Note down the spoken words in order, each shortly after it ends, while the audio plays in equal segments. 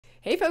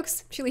Hey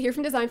folks, Sheila here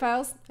from Design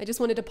Files. I just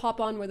wanted to pop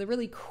on with a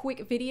really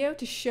quick video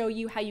to show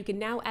you how you can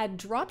now add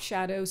drop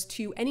shadows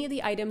to any of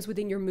the items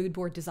within your mood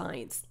board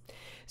designs.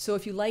 So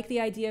if you like the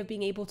idea of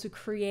being able to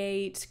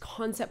create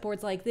concept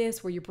boards like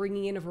this, where you're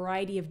bringing in a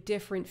variety of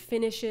different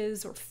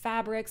finishes or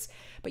fabrics,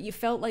 but you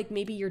felt like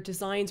maybe your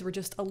designs were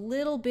just a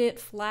little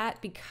bit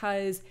flat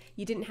because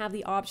you didn't have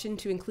the option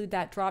to include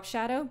that drop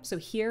shadow. So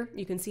here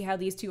you can see how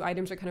these two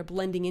items are kind of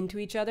blending into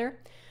each other.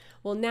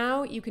 Well,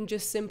 now you can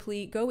just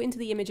simply go into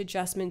the image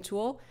adjustment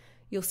tool.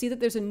 You'll see that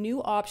there's a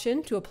new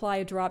option to apply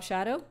a drop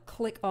shadow.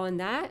 Click on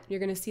that.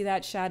 You're going to see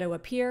that shadow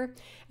appear.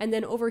 And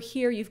then over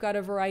here, you've got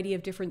a variety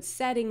of different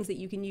settings that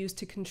you can use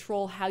to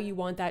control how you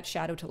want that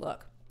shadow to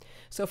look.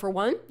 So for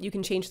one, you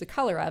can change the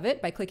color of it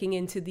by clicking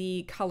into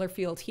the color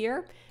field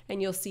here,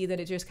 and you'll see that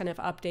it just kind of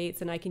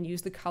updates, and I can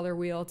use the color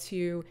wheel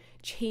to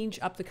change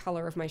up the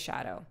color of my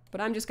shadow. But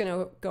I'm just going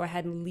to go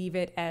ahead and leave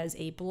it as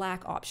a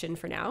black option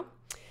for now.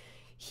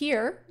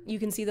 Here, you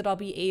can see that I'll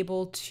be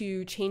able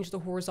to change the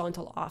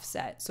horizontal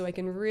offset. So I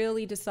can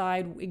really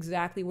decide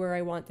exactly where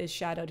I want this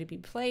shadow to be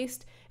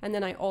placed. And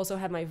then I also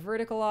have my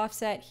vertical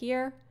offset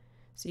here.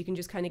 So you can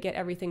just kind of get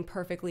everything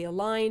perfectly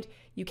aligned.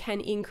 You can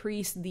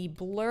increase the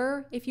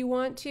blur if you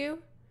want to,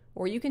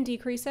 or you can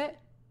decrease it.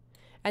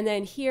 And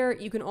then here,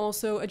 you can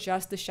also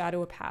adjust the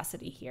shadow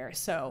opacity here.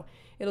 So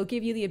it'll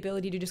give you the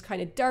ability to just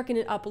kind of darken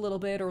it up a little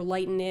bit or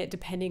lighten it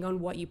depending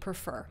on what you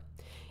prefer.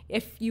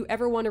 If you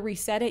ever want to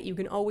reset it, you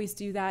can always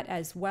do that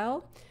as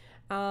well.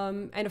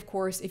 And of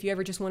course, if you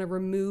ever just want to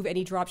remove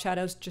any drop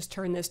shadows, just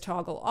turn this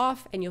toggle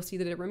off and you'll see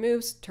that it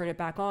removes. Turn it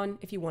back on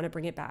if you want to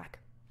bring it back.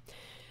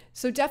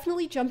 So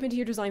definitely jump into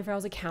your Design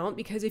Files account,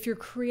 because if you're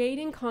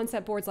creating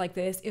concept boards like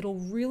this, it'll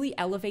really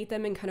elevate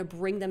them and kind of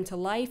bring them to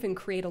life and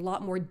create a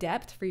lot more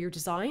depth for your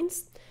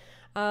designs.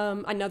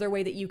 Another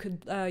way that you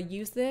could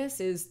use this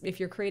is if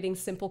you're creating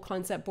simple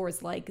concept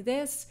boards like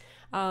this,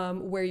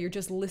 where you're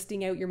just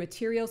listing out your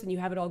materials and you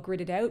have it all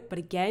gridded out. But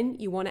again,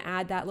 you want to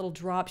add that little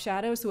drop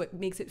shadow so it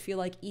makes it feel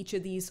like each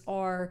of these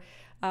are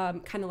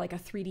kind of like a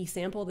 3D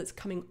sample that's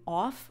coming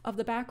off of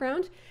the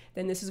background.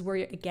 Then this is where,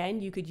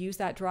 again, you could use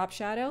that drop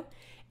shadow.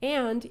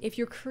 And if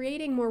you're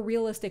creating more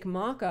realistic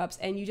mock-ups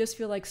and you just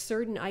feel like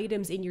certain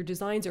items in your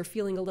designs are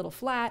feeling a little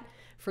flat,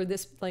 for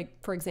this, like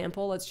for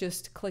example, let's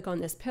just click on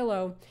this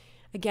pillow.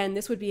 Again,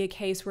 this would be a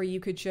case where you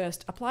could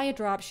just apply a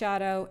drop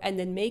shadow and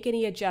then make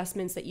any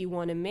adjustments that you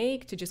want to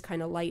make to just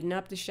kind of lighten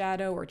up the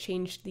shadow or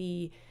change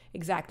the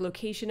exact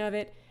location of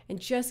it,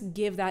 and just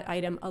give that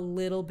item a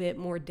little bit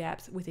more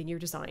depth within your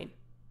design.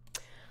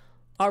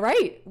 All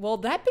right, well,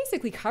 that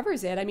basically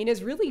covers it. I mean,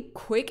 it's really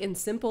quick and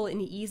simple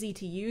and easy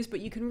to use, but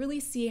you can really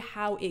see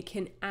how it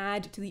can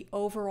add to the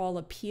overall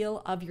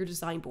appeal of your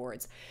design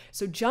boards.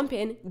 So jump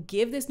in,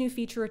 give this new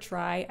feature a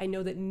try. I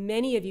know that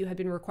many of you have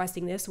been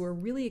requesting this, so we're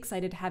really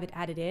excited to have it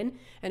added in.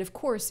 And of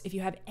course, if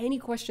you have any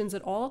questions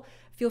at all,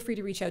 feel free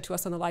to reach out to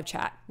us on the live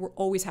chat. We're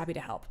always happy to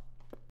help.